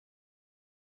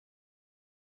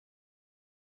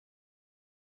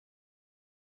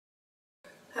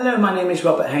Hello, my name is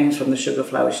Robert Haynes from the Sugar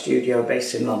Flower Studio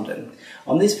based in London.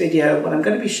 On this video, what I'm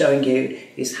going to be showing you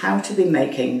is how to be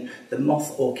making the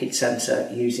Moth Orchid centre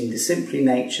using the Simply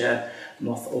Nature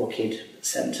Moth Orchid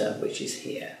centre, which is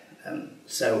here.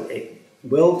 So it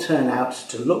will turn out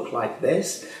to look like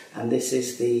this, and this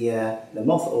is the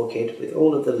Moth Orchid with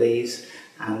all of the leaves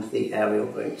and the aerial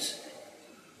roots.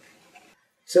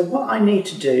 So what I need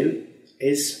to do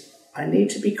is I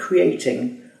need to be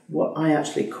creating what I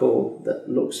actually call, that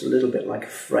looks a little bit like a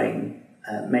frame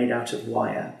made out of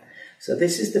wire. So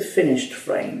this is the finished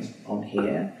frame on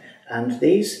here, and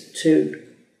these two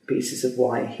pieces of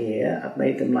wire here, I've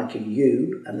made them like a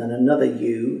U and then another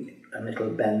U, a little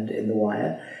bend in the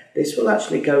wire. This will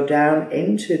actually go down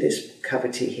into this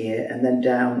cavity here and then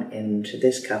down into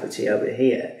this cavity over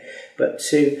here. But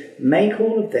to make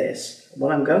all of this,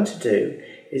 what I'm going to do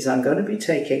is I'm going to be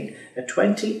taking a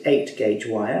 28 gauge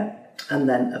wire and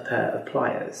then a pair of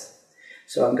pliers.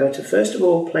 So I'm going to first of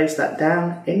all place that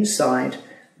down inside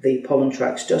the pollen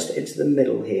tracks, just into the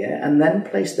middle here, and then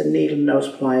place the needle nose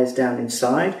pliers down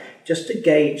inside just to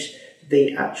gauge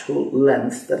the actual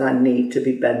length that I need to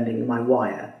be bending my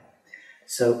wire.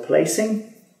 So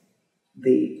placing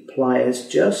the pliers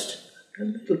just a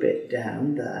little bit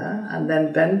down there and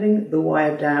then bending the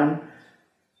wire down,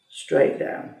 straight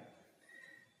down.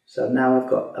 So now I've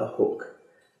got a hook.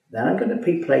 Then I'm going to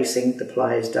be placing the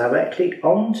pliers directly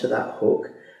onto that hook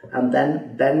and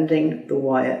then bending the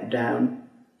wire down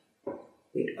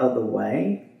the other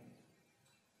way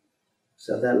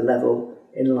so they're level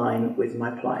in line with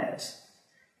my pliers.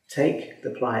 Take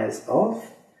the pliers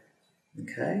off,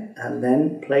 okay, and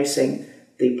then placing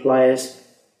the pliers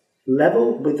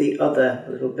level with the other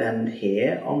little bend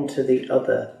here onto the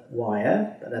other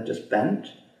wire that I've just bent,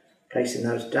 placing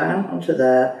those down onto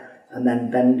there, and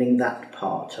then bending that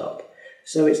part up.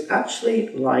 So it's actually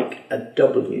like a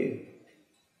W.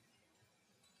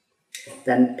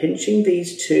 Then pinching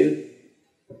these two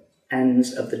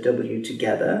ends of the W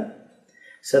together,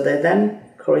 so they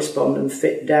then correspond and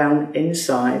fit down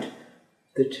inside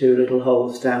the two little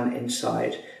holes down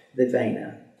inside the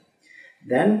vena.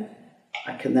 Then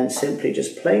I can then simply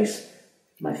just place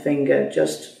my finger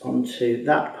just onto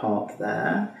that part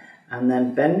there, and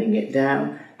then bending it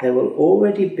down, there will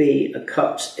already be a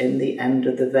cut in the end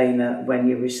of the vena when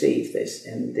you receive this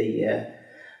in the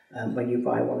when you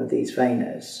buy one of these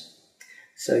venas.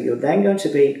 So you're then going to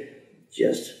be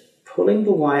just pulling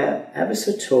the wire ever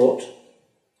so taut.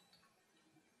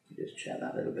 Just check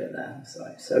that a little bit there.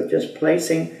 Sorry. So just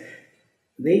placing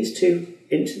these two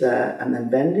into there and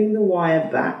then bending the wire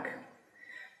back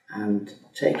and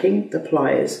taking the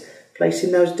pliers,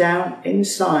 placing those down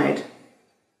inside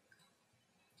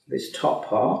this top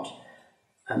part,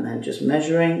 and then just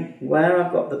measuring where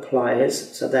I've got the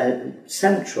pliers so they're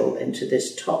central into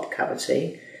this top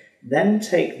cavity. Then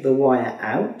take the wire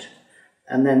out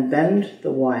and then bend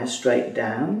the wire straight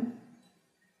down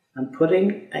and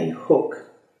putting a hook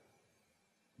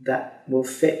that will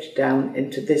fit down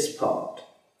into this part.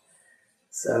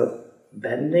 So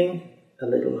bending a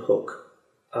little hook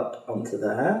up onto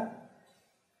there,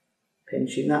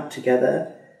 pinching that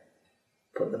together,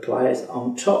 put the pliers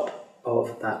on top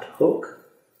of that hook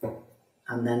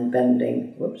and then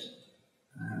bending,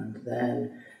 and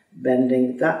then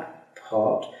bending that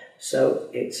part so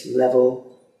it's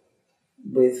level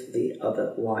with the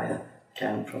other wire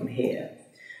down from here.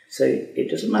 So it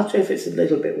doesn't matter if it's a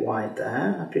little bit wide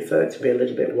there. I prefer it to be a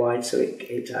little bit wide so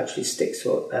it actually sticks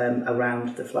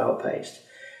around the flower paste.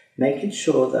 Making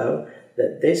sure though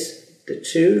that the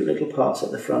two little parts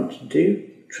at the front do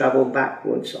travel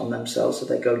backwards on themselves, so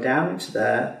they go down into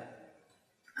there,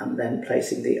 and then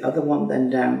placing the other one then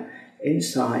down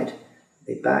inside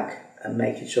the back and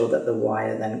making sure that the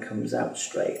wire then comes out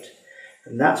straight.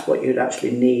 And that's what you'd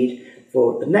actually need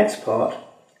for the next part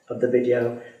of the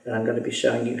video, that I'm going to be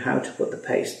showing you how to put the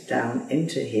paste down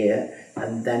into here,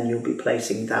 and then you'll be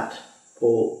placing that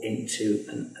all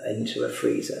into a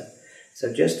freezer.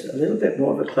 So just a little bit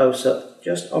more of a close-up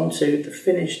just onto the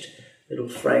finished little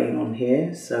frame on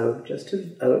here. So just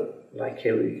like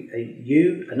a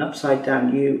U, an upside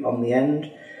down U on the end,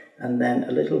 and then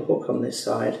a little hook on this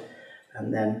side,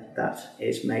 and then that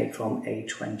is made from a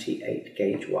 28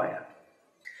 gauge wire.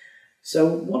 So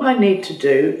what I need to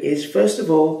do is, first of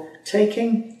all,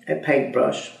 taking a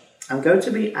paintbrush, I'm going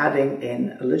to be adding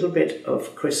in a little bit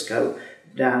of Crisco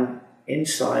down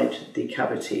inside the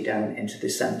cavity down into the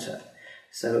centre.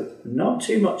 So not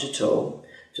too much at all,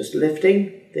 just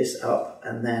lifting this up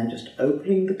and then just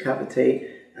opening the cavity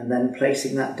and then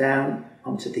placing that down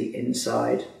onto the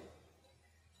inside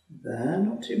there,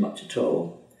 not too much at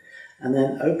all, and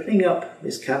then opening up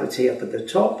this cavity up at the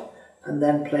top and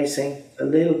then placing a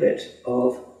little bit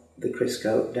of the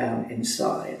Crisco down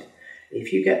inside.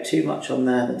 If you get too much on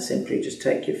there, then simply just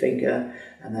take your finger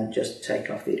and then just take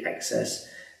off the excess,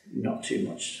 not too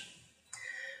much.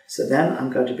 So then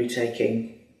I'm going to be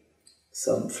taking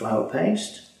some flour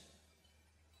paste,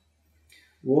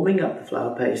 warming up the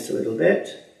flour paste a little bit,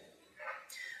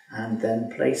 and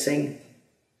then placing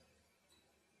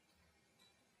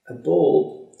a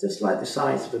ball just like the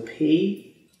size of a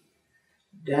pea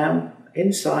down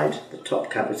inside the top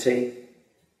cavity.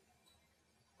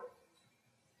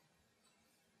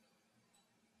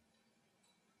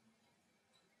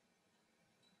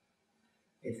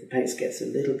 If the paste gets a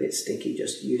little bit sticky,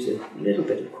 just use a little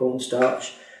bit of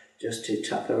cornstarch just to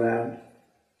tap around.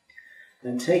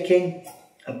 Then taking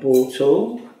a ball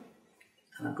tool,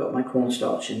 and I've got my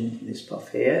cornstarch in this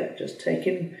puff here, just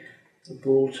taking the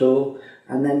ball tool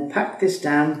and then pack this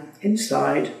down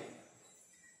inside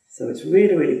so it's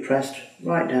really pressed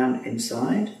right down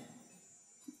inside.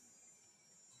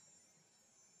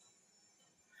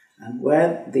 And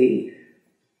where the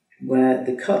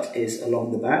cut is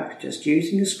along the back, just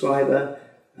using a scriber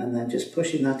and then just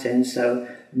pushing that in so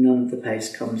none of the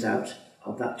paste comes out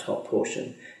of that top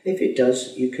portion. If it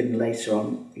does, you can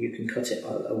cut it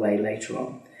away later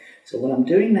on. So what I'm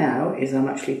doing now is I'm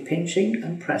actually pinching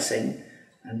and pressing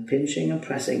and pinching and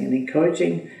pressing and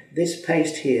encouraging this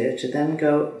paste here to then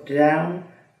go down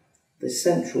the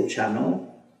central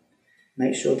channel.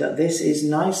 Make sure that this is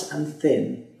nice and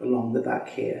thin along the back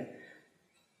here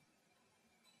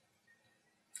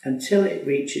until it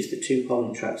reaches the 2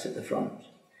 pollen tracks at the front.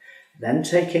 Then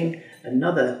taking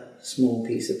another small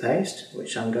piece of paste,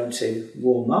 which I'm going to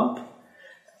warm up,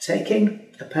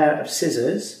 taking a pair of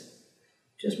scissors,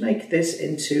 just make this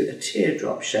into a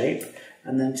teardrop shape,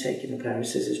 and then taking a pair of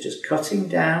scissors, just cutting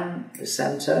down the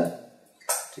centre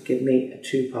to give me a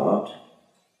 2-part,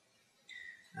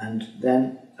 and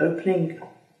then opening,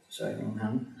 sorry, wrong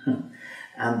hand,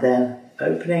 and then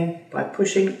opening by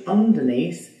pushing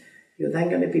underneath. You're then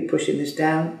going to be pushing this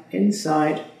down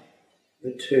inside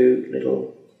the 2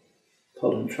 little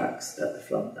pollen tracks at the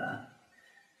front there.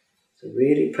 So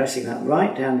really pressing that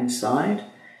right down inside,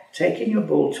 taking your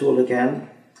ball tool again,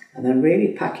 and then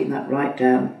really packing that right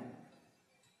down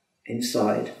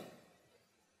inside.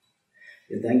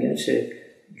 You're then going to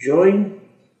join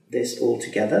this all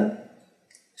together,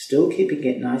 still keeping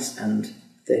it nice and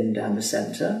thin down the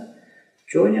centre.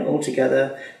 Join it all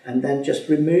together and then just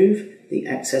remove the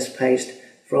excess paste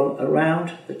from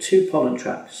around the 2 pollen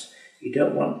tracks. You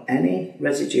don't want any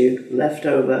residue left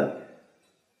over,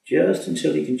 just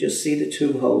until you can just see the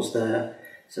 2 holes there.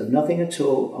 So nothing at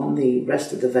all on the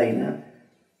rest of the vena.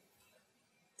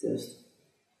 Just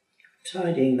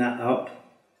tidying that up.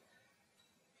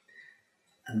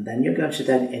 And then you're going to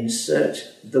then insert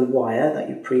the wire that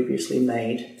you previously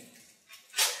made.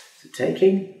 So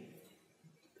taking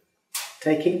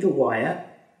the wire,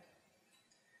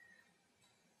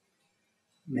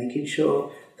 making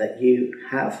sure that you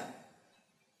have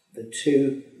the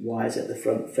 2 wires at the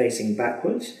front facing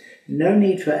backwards. No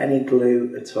need for any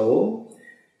glue at all.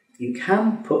 You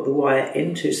can put the wire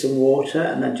into some water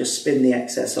and then just spin the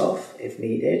excess off if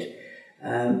needed.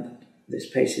 This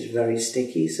paste is very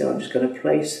sticky, so I'm just going to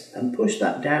place and push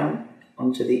that down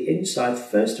onto the inside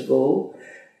first of all,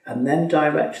 and then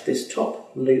direct this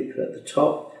top loop at the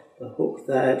top, the hook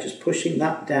there, just pushing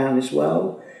that down as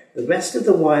well. The rest of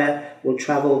the wire will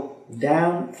travel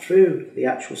down through the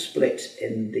actual split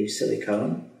in the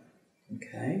silicone,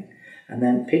 okay, and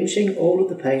then pinching all of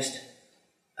the paste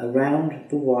around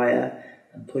the wire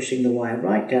and pushing the wire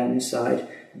right down inside,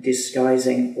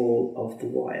 disguising all of the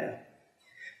wire.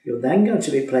 You're then going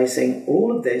to be placing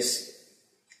all of this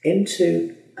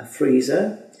into a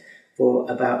freezer for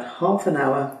about half an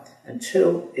hour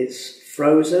until it's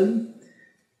frozen.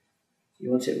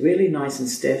 You want it really nice and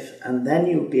stiff, and then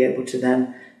you'll be able to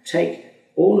then take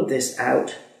all of this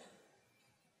out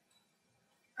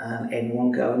in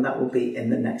one go, and that will be in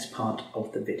the next part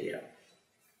of the video.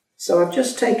 So I've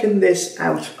just taken this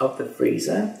out of the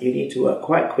freezer. You need to work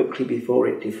quite quickly before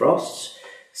it defrosts.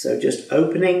 So just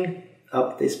opening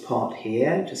up this part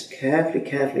here, just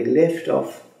carefully lift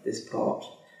off this part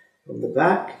from the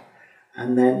back,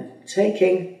 and then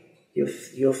taking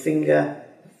your finger,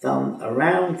 thumb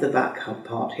around the back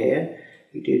part here.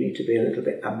 You do need to be a little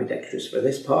bit ambidextrous for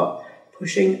this part,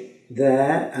 pushing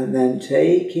there and then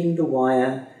taking the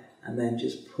wire and then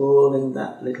just pulling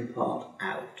that little part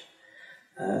out.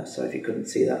 So if you couldn't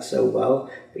see that so well,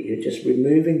 but you're just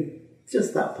removing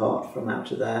just that part from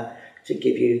out of there to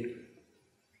give you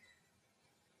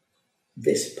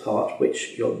this part,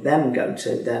 which you're then going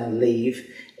to then leave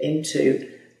into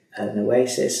an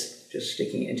oasis just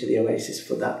sticking it into the oasis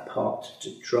for that part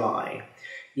to dry.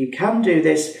 You can do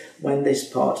this when this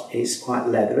part is quite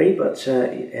leathery, but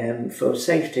for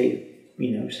safety,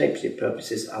 safety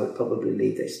purposes, I would probably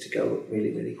leave this to go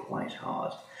really, really quite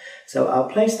hard. So I'll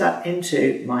place that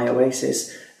into my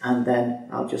oasis, and then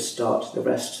I'll just start the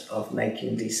rest of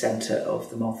making the centre of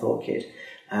the moth orchid.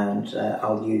 And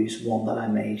I'll use one that I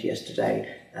made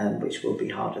yesterday, which will be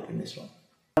harder than this one.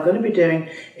 What I'm going to be doing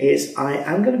is I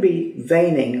am going to be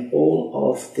veining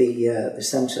all of the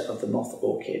centre of the moth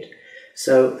orchid.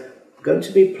 So I'm going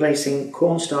to be placing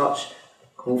cornflour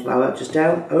just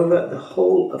down over the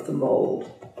whole of the mould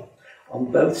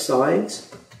on both sides.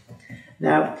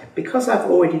 Now, because I've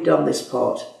already done this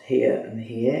part here and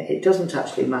here, it doesn't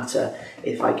actually matter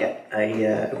if I get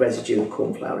a residue of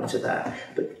cornflour into there,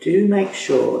 but do make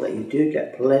sure that you do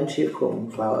get plenty of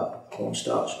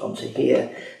cornstarch onto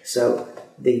here, so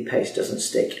the paste doesn't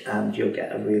stick and you'll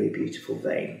get a really beautiful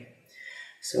vein.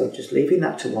 So just leaving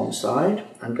that to one side,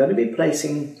 I'm going to be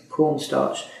placing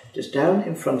cornstarch just down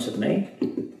in front of me,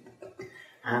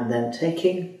 and then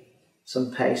taking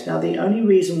some paste. Now, the only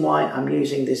reason why I'm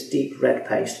using this deep red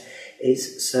paste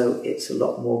is so it's a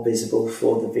lot more visible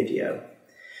for the video.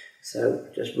 So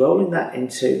just rolling that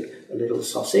into a little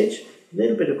sausage, a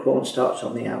little bit of cornstarch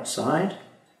on the outside,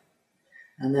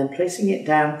 and then placing it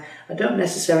down. I don't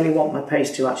necessarily want my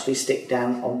paste to actually stick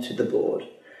down onto the board.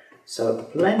 So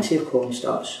plenty of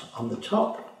cornstarch on the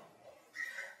top,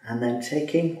 and then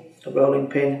taking a rolling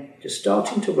pin, just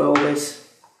starting to roll this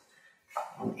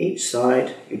on each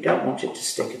side. You don't want it to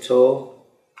stick at all.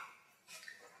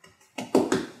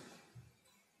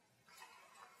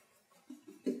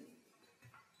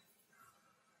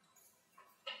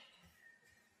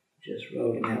 Just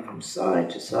rolling out from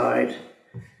side to side.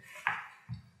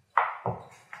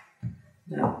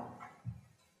 Now,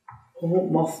 all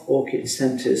moth orchid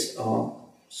centres are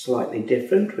slightly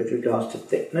different with regards to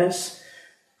thickness.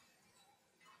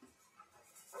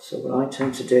 So what I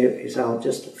tend to do is I'll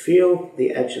just feel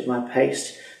the edge of my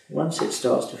paste. Once it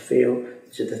starts to feel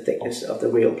to the thickness of the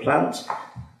real plant,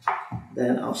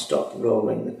 then I'll stop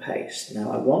rolling the paste.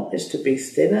 Now I want this to be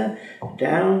thinner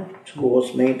down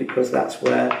towards me because that's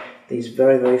where these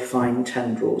very, very fine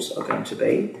tendrils are going to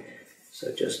be.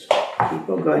 So just keep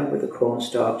on going with the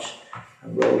cornstarch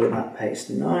and rolling that paste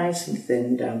nice and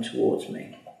thin down towards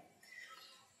me.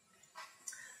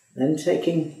 Then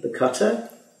taking the cutter,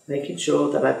 making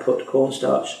sure that I put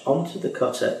cornstarch onto the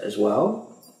cutter as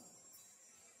well,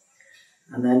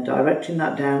 and then directing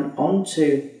that down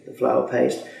onto the flower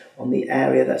paste on the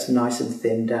area that's nice and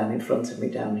thin down in front of me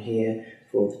down here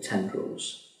for the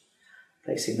tendrils.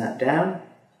 Placing that down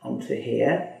onto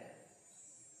here,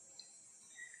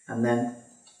 and then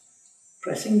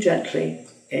pressing gently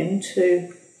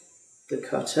into the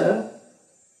cutter,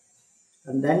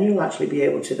 and then you'll actually be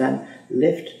able to then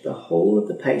lift the whole of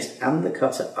the paste and the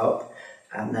cutter up,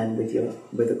 and then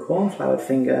with a cornfloured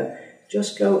finger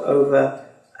just go over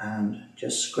and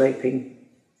just scraping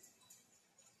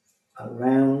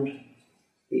around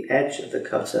the edge of the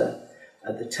cutter.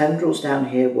 The tendrils down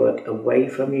here work away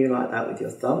from you like that with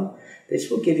your thumb. This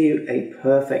will give you a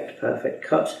perfect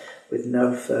cut with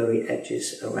no furry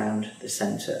edges around the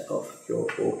centre of your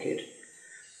orchid.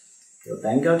 You're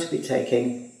then going to be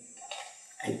taking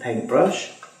a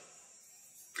paintbrush,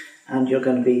 and you're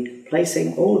going to be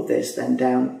placing all of this then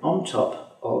down on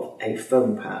top of a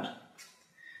foam pad.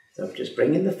 So just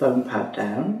bringing the foam pad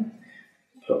down,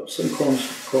 put some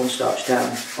cornstarch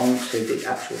down onto the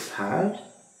actual pad.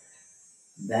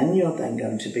 Then you're then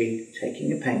going to be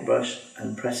taking a paintbrush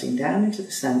and pressing down into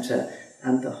the centre,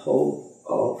 and the whole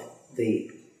of the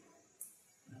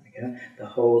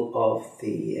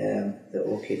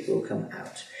orchid will come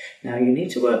out. Now you need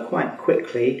to work quite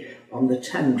quickly on the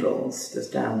tendrils that's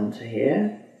down onto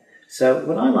here. So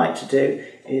what I like to do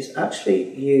is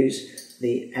actually use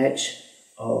the edge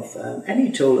of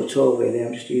any tool at all really.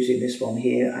 I'm just using this one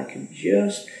here. I can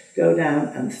just go down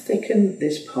and thicken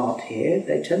this part here.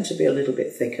 They tend to be a little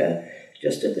bit thicker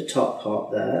just at the top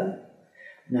part there.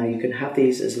 Now you can have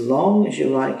these as long as you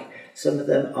like. Some of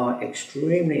them are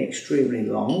extremely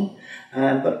long,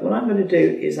 but what I'm going to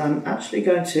do is I'm actually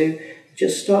going to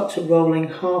just start to rolling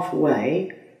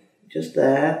halfway, just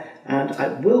there, and I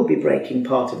will be breaking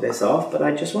part of this off, but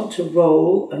I just want to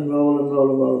roll and roll and roll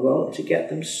and roll and roll to get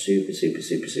them super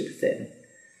thin,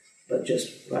 but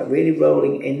just like really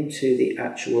rolling into the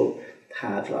actual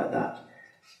pad like that.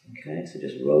 Okay, so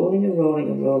just rolling and rolling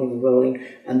and rolling and rolling,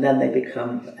 and then they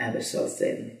become ever so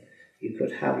thin. You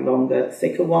could have longer,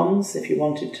 thicker ones if you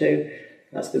wanted to.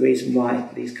 That's the reason why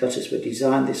these cutters were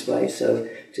designed this way, so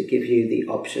to give you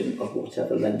the option of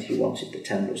whatever length you wanted the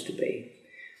tendrils to be.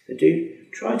 So do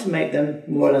try to make them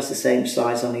more or less the same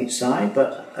size on each side,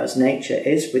 but as nature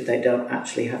is, they don't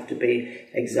actually have to be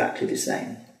exactly the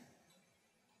same.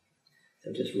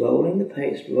 So just rolling the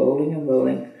paste, rolling and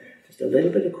rolling, just a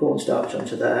little bit of cornstarch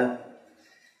onto there.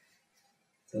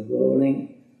 So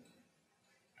rolling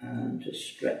and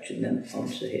just stretching them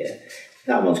onto here.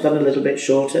 That one's got a little bit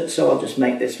shorter, so I'll just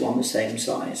make this one the same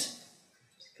size.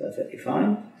 It's perfectly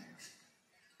fine.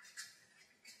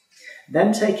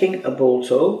 Then taking a ball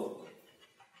tool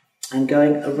and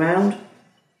going around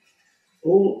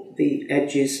all the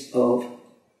edges of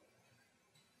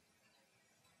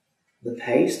the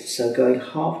paste, so going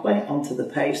halfway onto the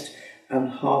paste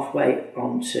and halfway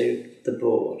onto the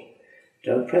board.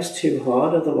 Don't press too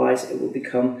hard, otherwise it will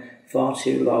become far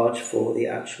too large for the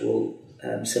actual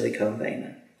silicone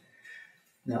veiner.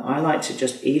 Now I like to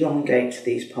just elongate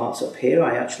these parts up here.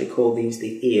 I actually call these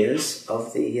the ears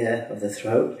of the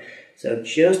throat. So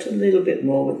just a little bit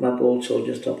more with my ball tool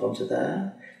just up onto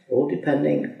there, all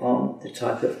depending on the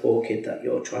type of orchid that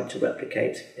you're trying to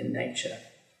replicate in nature.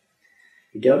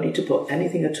 You don't need to put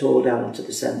anything at all down onto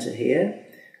the centre here,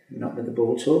 not with the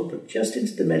ball tool, but just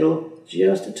into the middle,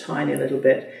 just a tiny little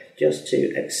bit, just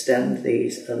to extend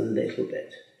these a little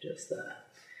bit, just there.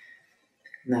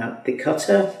 Now the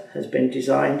cutter has been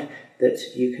designed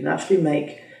that you can actually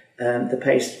make the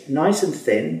paste nice and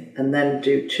thin and then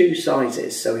do two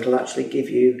sizes, so it'll actually give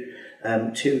you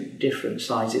two different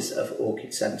sizes of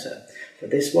orchid centre. For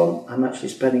this one I'm actually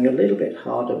spreading a little bit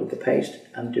harder with the paste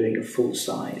and doing a full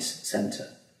size centre.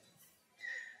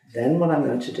 Then what I'm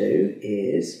going to do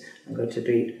is I'm going to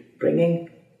be bringing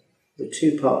the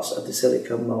two parts of the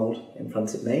silicone mould in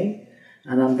front of me,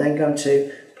 and I'm then going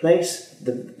to place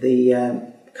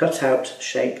the cut-out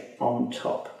shape on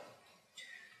top.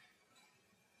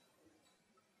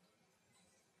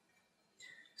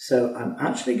 So I'm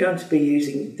actually going to be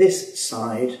using this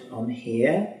side on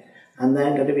here, and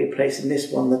then going to be placing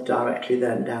this one directly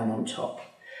then down on top.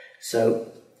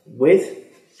 So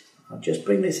I'll just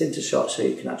bring this into shot so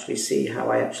you can actually see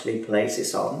how I actually place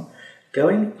this on.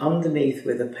 Going underneath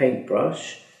with a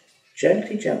paintbrush,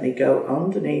 gently go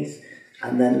underneath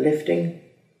and then lifting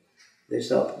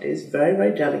this up. It is very,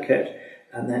 very delicate,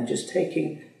 and then just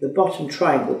taking the bottom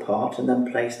triangle part and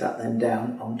then place that then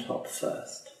down on top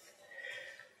first.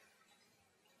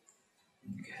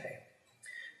 Okay,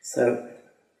 so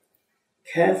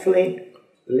carefully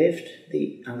lift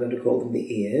I'm going to call them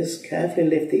the ears, carefully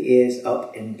lift the ears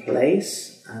up in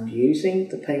place, and using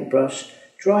the paintbrush,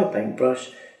 dry paintbrush,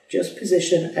 just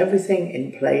position everything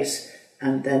in place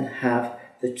and then have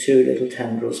the two little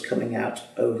tendrils coming out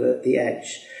over the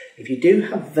edge. If you do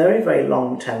have very, very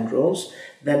long tendrils,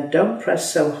 then don't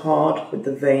press so hard with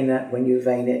the veiner when you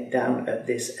vein it down at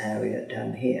this area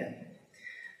down here.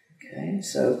 Okay,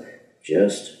 so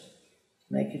just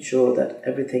making sure that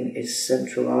everything is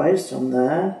centralized on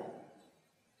there,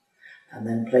 and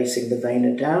then placing the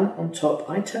veiner down on top.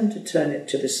 I tend to turn it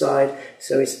to the side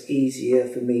so it's easier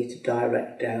for me to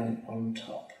direct down on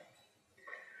top.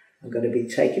 I'm going to be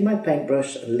taking my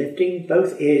paintbrush and lifting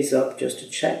both ears up just to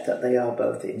check that they are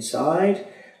both inside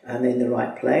and in the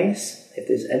right place. If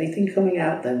there's anything coming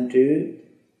out, then do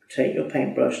take your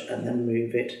paintbrush and then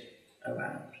move it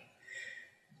around.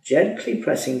 Gently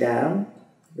pressing down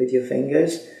with your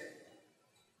fingers,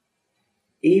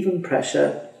 even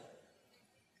pressure.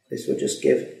 This will just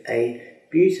give a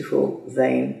beautiful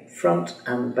vein front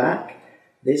and back.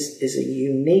 This is a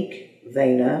unique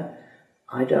veiner.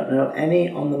 I don't know any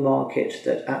on the market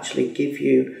that actually give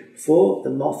you, for the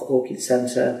Moth Orchid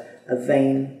Centre, a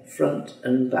vein front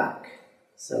and back.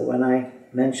 So when I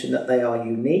mention that they are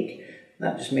unique,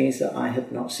 that just means that I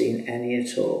have not seen any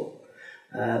at all.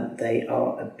 They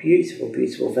are a beautiful,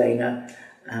 beautiful veiner,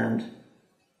 and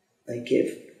they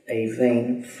give a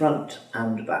vein front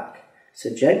and back.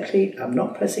 So gently, I'm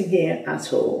not pressing here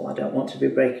at all. I don't want to be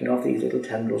breaking off these little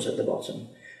tendrils at the bottom.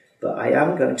 But I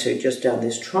am going to, just down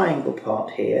this triangle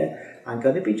part here, I'm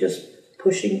going to be just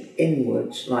pushing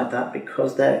inwards like that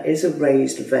because there is a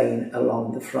raised vein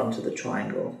along the front of the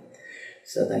triangle.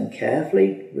 So then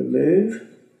carefully remove,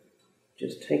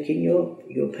 just taking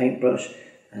your paintbrush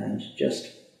and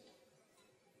just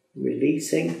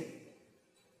releasing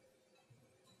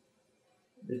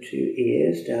the two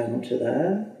ears down onto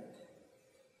there.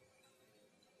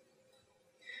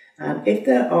 And if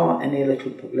there are any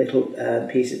little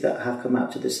pieces that have come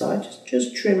out to the side,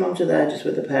 just trim onto there just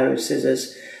with a pair of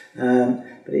scissors.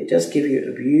 But it does give you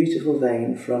a beautiful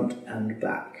vein front and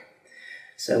back.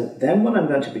 So then what I'm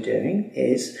going to be doing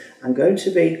is I'm going to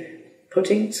be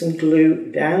putting some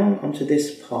glue down onto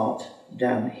this part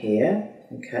down here.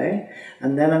 okay?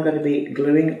 And then I'm going to be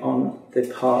gluing on the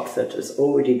part that has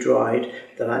already dried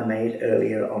that I made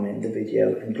earlier on in the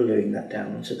video and gluing that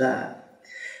down onto there.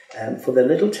 For the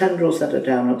little tendrils that are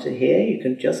down onto here, you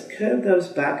can just curve those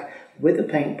back with a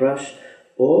paintbrush,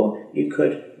 or you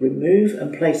could remove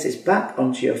and place this back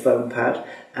onto your foam pad,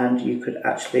 and you could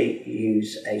actually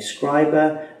use a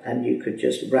scriber and you could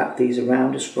just wrap these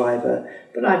around a scriber,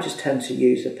 but I just tend to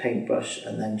use a paintbrush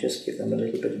and then just give them a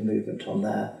little bit of movement on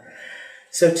there.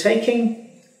 So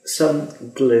taking some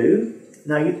glue,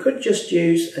 now you could just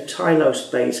use a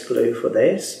Tylose based glue for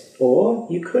this, or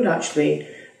you could actually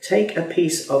take a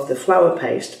piece of the flower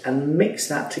paste and mix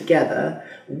that together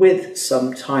with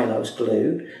some Tylose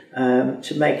glue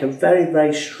to make a very,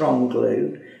 very strong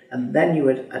glue, and then you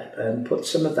would put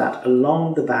some of that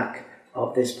along the back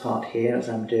of this part here, as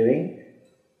I'm doing.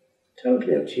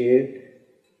 Totally up to you.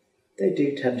 They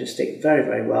do tend to stick very,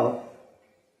 very well.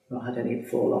 Not had any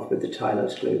fall off with the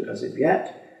Tylose glue as of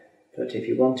yet, but if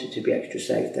you wanted to be extra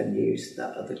safe, then use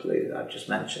that other glue that I've just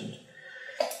mentioned.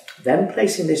 Then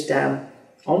placing this down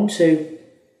onto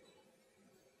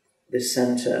the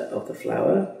centre of the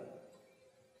flower,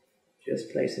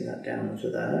 just placing that down onto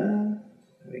there.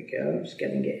 There we go, just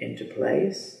getting it into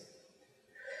place.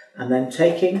 And then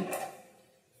taking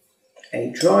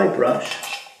a dry brush,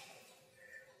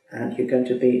 and you're going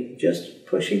to be just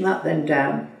pushing that then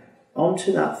down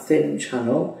onto that thin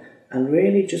channel and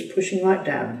really just pushing right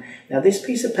down. Now this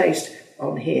piece of paste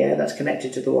on here that's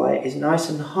connected to the wire is nice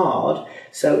and hard,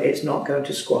 so it's not going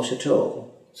to squash at all.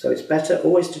 So it's better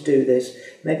always to do this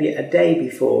maybe a day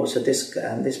before, so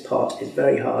this part is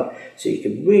very hard, so you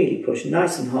can really push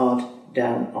nice and hard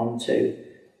down onto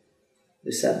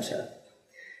the centre.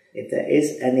 If there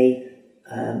is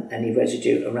any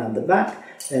residue around the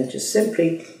back, then just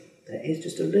simply, there is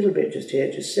just a little bit just here,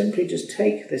 just simply just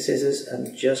take the scissors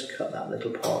and just cut that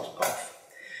little part off.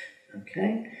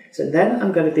 Okay, so then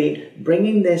I'm going to be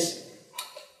bringing this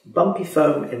bumpy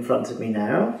foam in front of me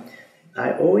now.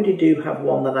 I already do have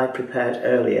one that I prepared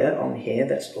earlier on here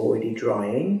that's already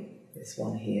drying, this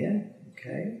one here,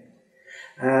 okay.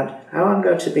 And how I'm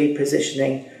going to be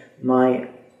positioning my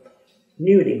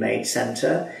newly made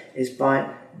centre is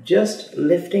by just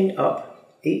lifting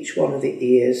up each one of the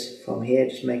ears from here,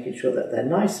 just making sure that they're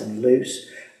nice and loose,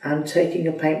 and taking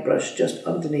a paintbrush just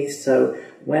underneath, so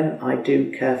when I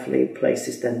do carefully place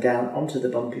this then down onto the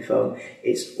bumpy foam,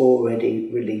 it's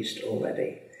already released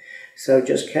already. So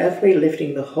just carefully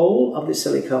lifting the whole of the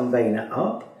silicone veinner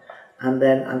up, and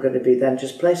then I'm going to be then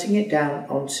just placing it down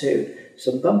onto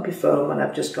some bumpy foam, and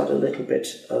I've just got a little bit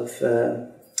of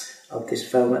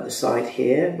this foam at the side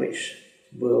here, which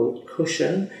will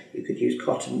cushion. You could use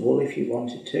cotton wool if you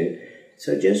wanted to.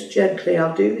 So just gently,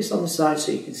 I'll do this on the side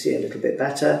so you can see a little bit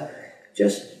better,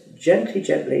 just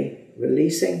gently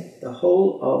releasing the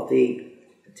whole of the,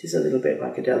 it is a little bit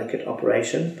like a delicate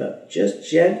operation, but just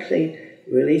gently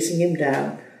releasing him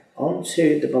down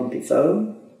onto the bumpy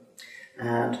foam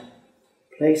and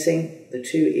placing the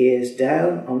two ears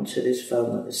down onto this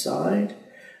foam at the side.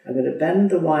 I'm going to bend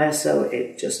the wire so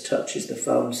it just touches the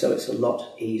foam, so it's a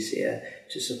lot easier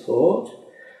to support,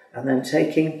 and then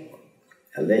taking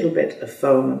a little bit of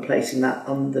foam and placing that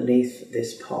underneath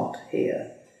this part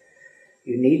here.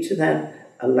 You need to then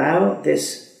allow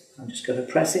this, I'm just going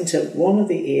to press into one of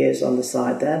the ears on the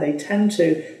side there. They tend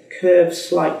to curve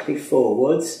slightly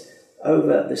forwards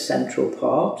over the central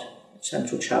part,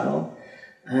 central channel.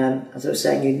 As I was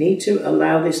saying, you need to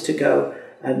allow this to go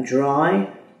and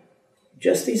dry.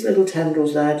 Just these little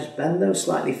tendrils there, just bend those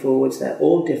slightly forwards. They're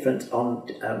all different on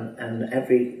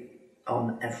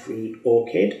every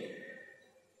orchid.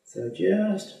 So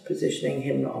just positioning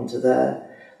him onto there.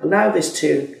 Allow this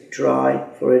to dry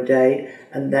for a day,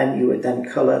 and then you would then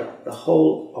colour the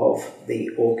whole of the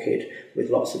orchid with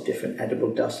lots of different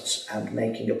edible dusts and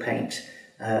making a paint,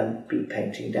 be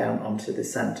painting down onto the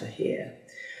centre here.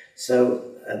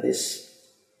 So this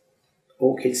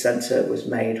orchid centre was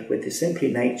made with the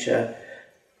Simply Nature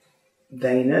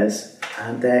veiners,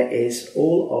 and there is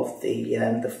all of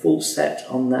the full set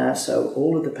on there, so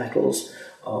all of the petals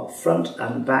are front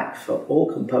and back for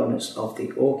all components of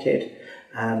the orchid,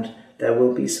 and there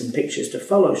will be some pictures to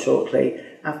follow shortly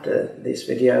after this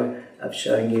video of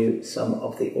showing you some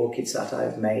of the orchids that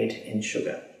I've made in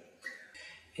sugar.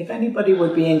 If anybody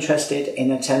would be interested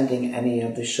in attending any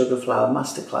of the sugar flower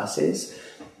masterclasses,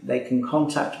 they can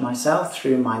contact myself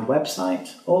through my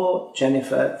website or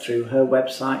Jennifer through her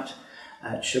website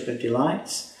at Sugar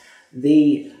Delights.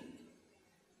 The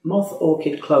Moth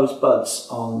Orchid closed buds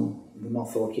on the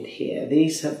Moth Orchid here,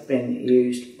 these have been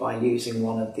used by using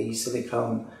one of the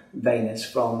silicone veiners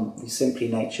from the Simply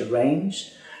Nature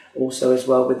range. Also as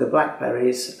well with the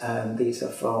blackberries, these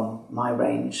are from my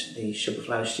range, the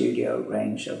Sugarflower Studio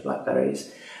range of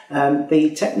blackberries.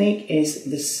 The technique is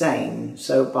the same,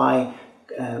 so by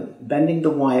bending the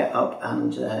wire up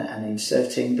and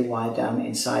inserting the wire down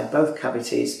inside both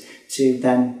cavities to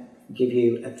then give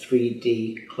you a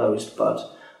 3D closed bud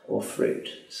or fruit.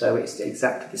 So it's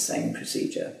exactly the same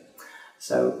procedure.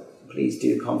 So please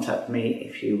do contact me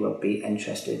if you will be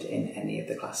interested in any of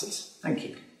the classes. Thank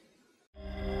you.